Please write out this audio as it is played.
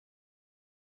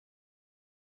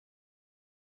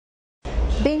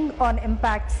Being on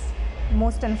Impact's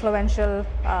most influential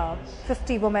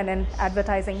 50 women in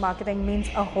advertising marketing means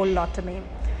a whole lot to me.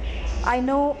 I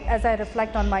know as I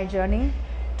reflect on my journey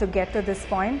to get to this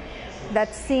point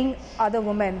that seeing other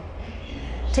women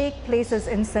take places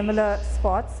in similar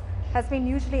spots has been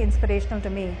hugely inspirational to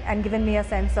me and given me a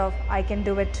sense of I can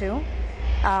do it too.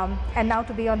 And now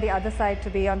to be on the other side, to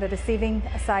be on the receiving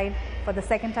side for the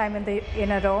second time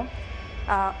in a row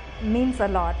means a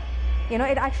lot. You know,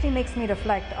 it actually makes me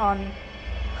reflect on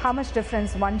how much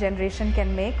difference one generation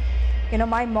can make. You know,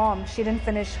 my mom, she didn't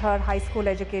finish her high school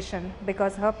education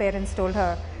because her parents told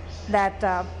her that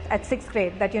at 6th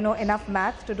grade that you know enough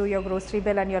math to do your grocery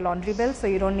bill and your laundry bill, so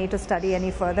you don't need to study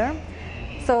any further.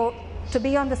 So to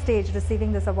be on the stage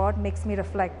receiving this award makes me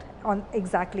reflect on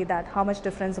exactly that, how much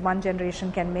difference one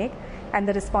generation can make and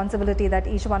the responsibility that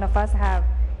each one of us have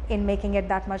in making it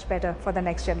that much better for the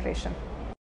next generation.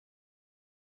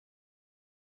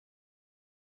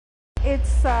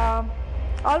 It's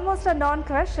almost a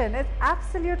non-question. It's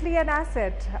absolutely an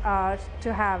asset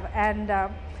to have, and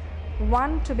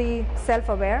one, to be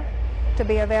self-aware, to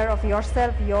be aware of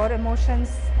yourself, your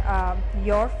emotions,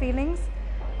 your feelings,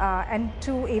 and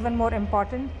two, even more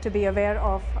important, to be aware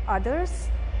of others,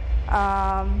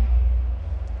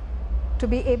 to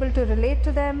be able to relate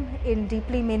to them in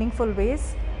deeply meaningful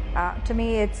ways. To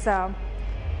me, it's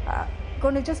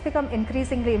going to just become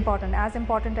increasingly important as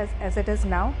it is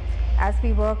now. As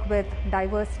we work with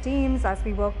diverse teams, as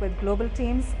we work with global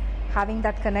teams, having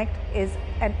that connect is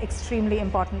an extremely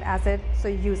important asset, so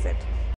use it.